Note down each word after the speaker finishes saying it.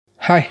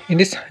Hi, in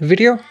this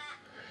video,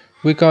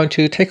 we're going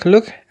to take a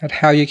look at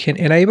how you can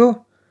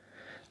enable,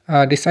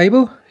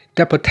 disable,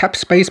 double tap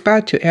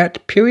spacebar to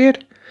add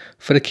period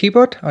for the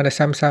keyboard on the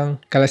Samsung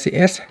Galaxy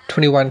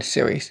S21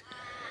 series.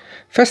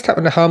 First, tap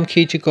on the home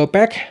key to go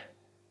back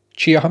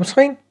to your home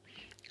screen,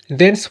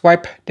 then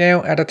swipe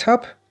down at the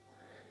top.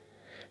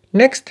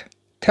 Next,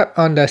 tap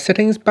on the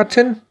settings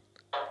button.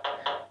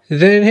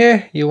 Then in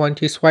here, you want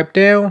to swipe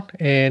down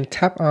and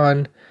tap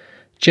on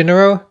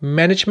general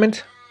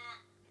management.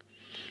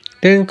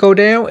 Then go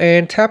down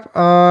and tap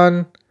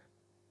on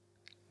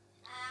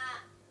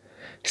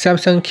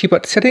Samsung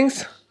keyboard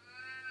settings.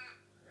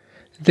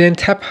 Then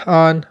tap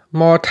on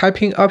more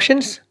typing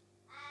options.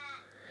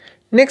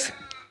 Next,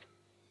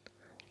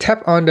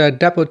 tap on the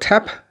double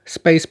tap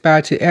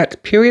spacebar to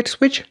add period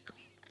switch.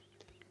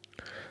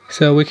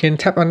 So we can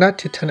tap on that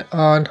to turn it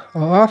on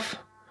or off.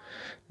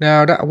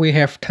 Now that we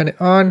have turned it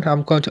on,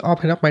 I'm going to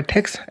open up my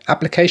text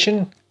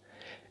application.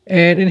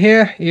 And in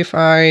here, if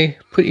I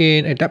put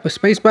in a double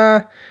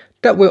spacebar,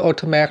 that will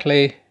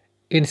automatically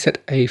insert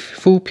a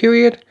full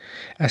period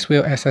as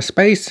well as a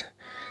space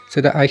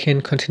so that I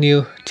can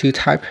continue to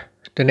type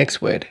the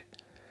next word.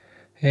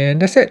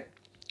 And that's it.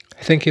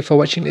 Thank you for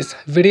watching this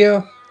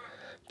video.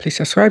 Please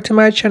subscribe to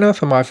my channel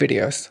for more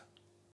videos.